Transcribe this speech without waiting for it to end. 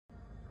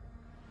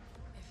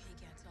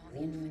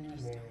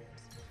Winner.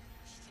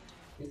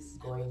 It's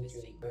going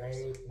to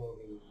great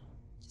movie.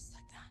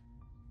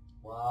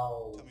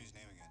 Wow. Tell me his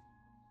name again.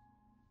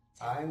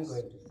 I'm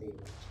going to see it.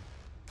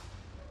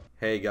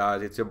 Hey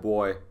guys, it's your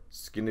boy,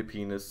 Skinny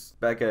Penis,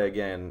 back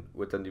again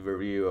with a new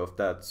review of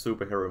that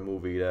superhero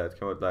movie that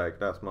came out like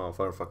last month,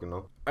 I don't fucking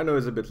know. I know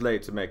it's a bit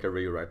late to make a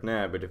review right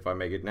now, but if I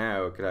make it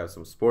now, it could have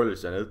some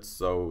spoilers in it,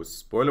 so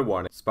spoiler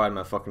warning,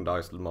 Spider-Man fucking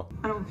dies a little more.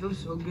 I don't feel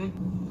so good.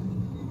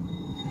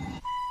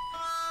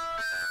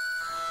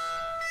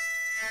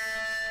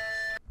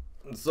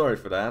 Sorry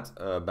for that,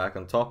 back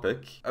on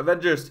topic.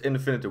 Avengers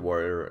Infinity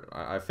War,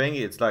 I think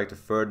it's like the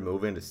third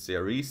movie in the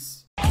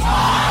series.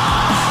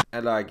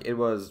 And like, it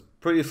was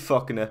pretty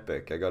fucking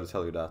epic, I gotta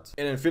tell you that.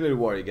 In Infinity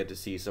War you get to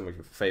see some of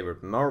your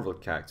favorite Marvel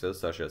characters,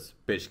 such as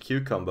Bitch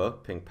Cucumber,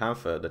 Pink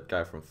Panther, that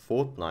guy from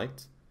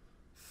Fortnite,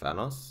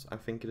 Thanos, I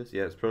think it is,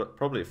 yeah, it's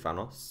probably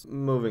Thanos.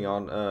 Moving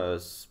on,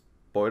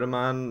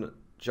 Spider-Man,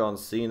 John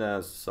Cena,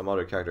 and some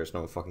other characters no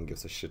one fucking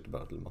gives a shit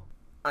about anymore.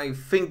 I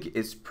think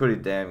it's pretty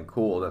damn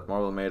cool that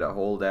Marvel made a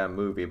whole damn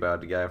movie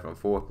about the guy from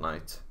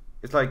Fortnite.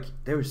 It's like,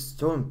 they were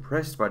so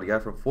impressed by the guy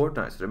from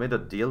Fortnite, so they made a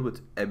deal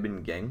with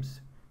Epic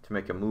Games to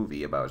make a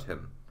movie about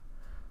him.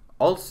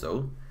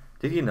 Also,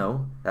 did you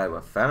know that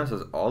when Thanos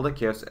has all the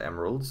Chaos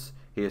Emeralds,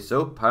 he is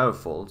so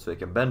powerful so he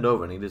can bend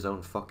over and eat his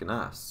own fucking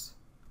ass?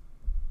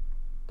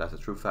 That's a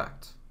true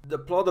fact. The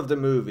plot of the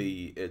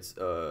movie, it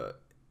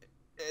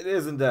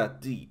isn't that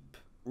deep,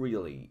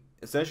 really.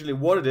 Essentially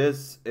what it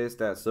is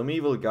that some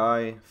evil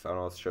guy,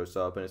 Thanos, shows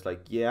up and it's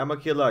like, yeah, I'm gonna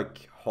kill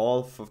like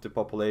half of the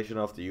population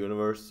of the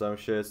universe, some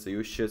shit, so you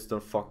shits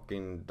don't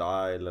fucking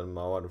die, let them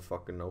know, I don't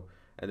fucking know.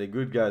 And the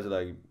good guys are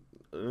like,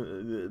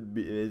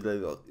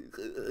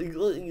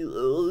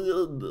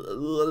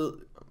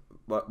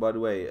 by the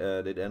way,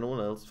 did anyone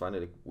else find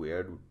it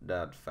weird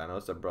that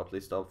Thanos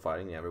abruptly stopped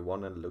fighting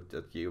everyone and looked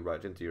at you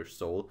right into your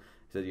soul,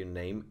 said your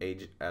name,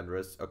 age,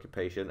 address,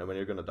 occupation, and when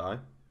you're gonna die?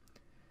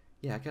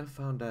 Yeah, I kind of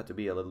found that to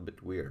be a little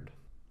bit weird.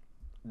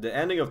 The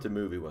ending of the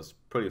movie was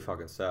pretty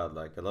fucking sad,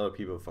 like a lot of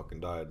people fucking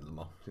died.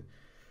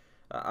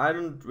 I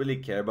don't really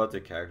care about the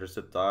characters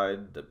that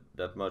died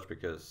that much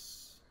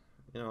because,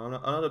 you know, I'm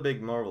not a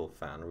big Marvel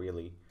fan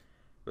really.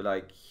 But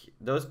like,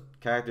 those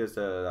characters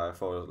that I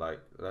thought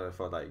like,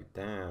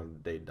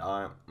 damn, they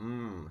die,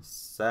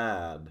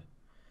 sad.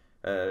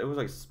 It was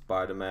like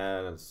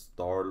Spider-Man and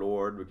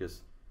Star-Lord,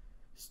 because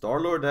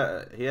Star-Lord,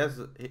 he has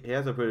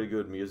a pretty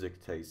good music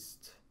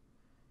taste.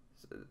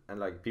 And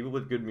like, people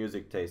with good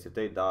music taste, if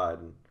they died,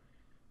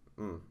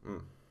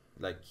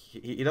 like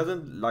he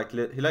doesn't like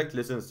he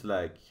listens to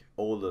like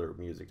older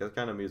music. That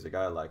kind of music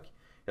I like.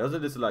 He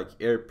doesn't listen to like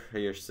ear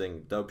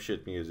piercing dub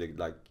shit music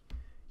like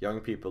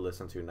young people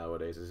listen to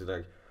nowadays. It's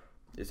like,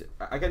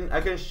 I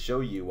can show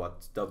you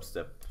what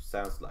dubstep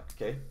sounds like.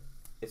 Okay,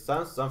 it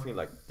sounds something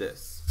like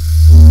this.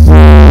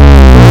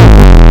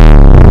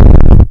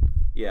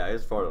 Yeah,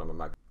 it's farther on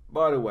my mic.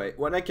 By the way,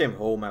 when I came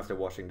home after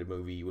watching the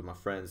movie with my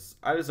friends,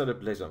 I decided to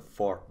play some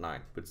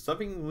Fortnite, but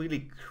something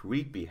really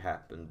creepy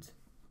happened.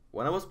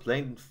 When I was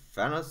playing,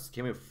 Thanos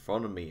came in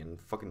front of me and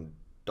fucking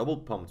double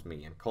pumped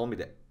me and called me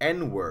the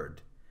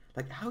N-word.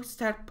 Like, how is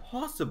that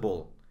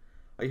possible?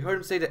 I heard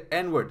him say the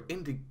N-word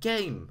in the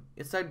game,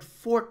 inside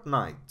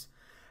Fortnite.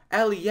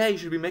 LEA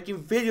should be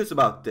making videos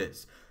about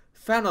this.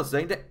 Thanos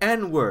saying the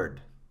N-word.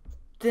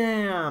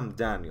 Damn,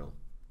 Daniel.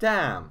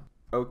 Damn.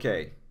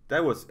 Okay,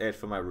 that was it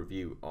for my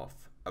review of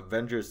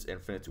Avengers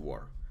Infinity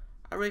War.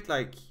 I rate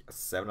like a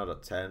 7 out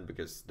of 10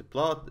 because the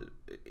plot,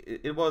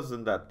 it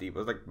wasn't that deep. It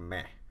was like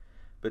meh.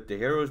 But the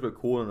heroes were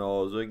cool and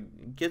all, so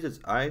it gets its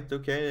eye,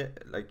 okay?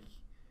 Like,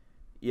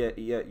 yeah.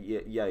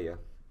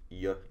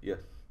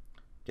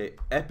 Okay,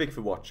 epic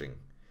for watching.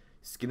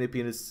 Skinny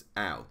Penis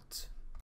out.